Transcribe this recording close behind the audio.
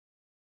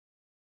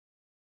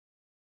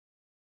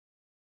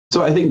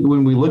So I think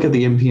when we look at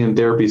the MPN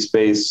therapy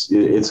space,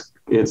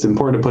 it's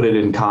important to put it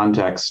in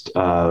context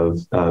of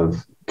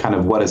kind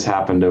of what has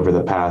happened over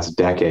the past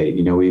decade.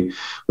 We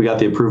got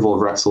the approval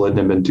of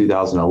Ruxolitinib in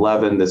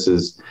 2011. This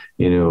is,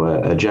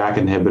 a JAK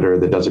inhibitor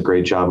that does a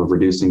great job of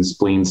reducing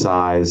spleen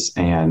size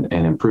and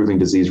improving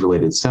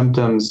disease-related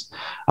symptoms.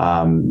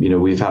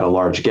 We've had a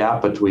large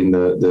gap between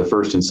the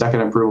first and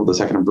second approval. The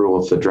second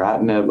approval of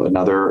Fedratinib,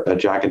 another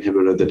JAK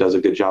inhibitor that does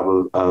a good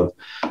job of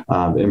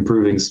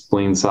improving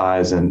spleen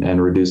size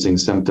and reducing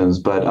symptoms.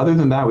 But other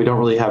than that, we don't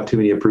really have too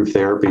many approved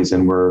therapies,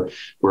 and we're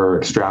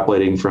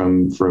extrapolating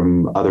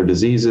from other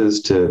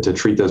diseases to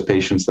treat those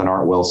patients that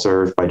aren't well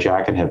served by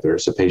JAK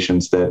inhibitors. So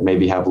patients that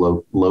maybe have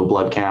low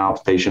blood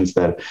counts, patients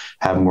that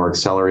have more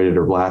accelerated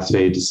or blast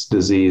phase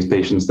disease,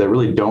 patients that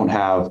really don't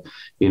have,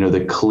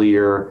 the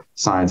clear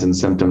signs and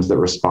symptoms that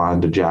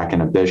respond to JAK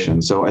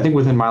inhibition. So I think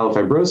within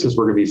myelofibrosis,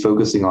 we're going to be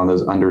focusing on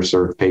those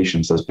underserved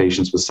patients, those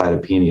patients with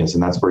cytopenias.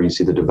 And that's where you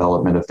see the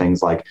development of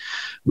things like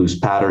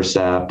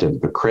luspatercept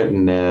and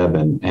pacritinib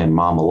and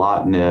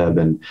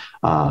momelotinib and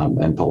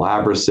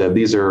pelabresib.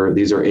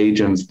 These are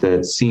agents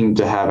that seem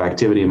to have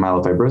activity in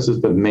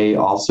myelofibrosis, but may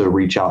also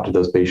reach out to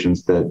those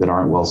patients that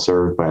aren't well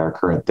served by our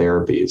current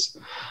therapies.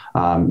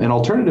 And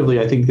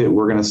alternatively, I think that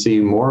we're going to see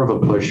more of a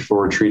push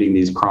for treating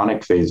these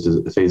chronic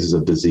phases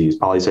of disease,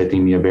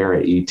 polycythemia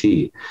vera,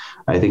 ET.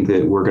 I think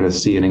that we're going to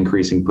see an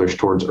increasing push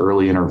towards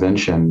early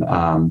intervention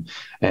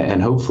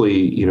and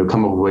hopefully,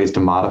 come up with ways to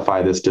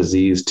modify this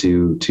disease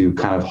to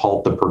kind of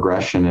halt the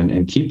progression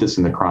and keep this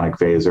in the chronic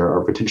phase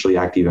or potentially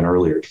act even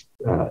earlier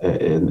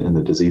in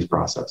the disease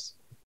process.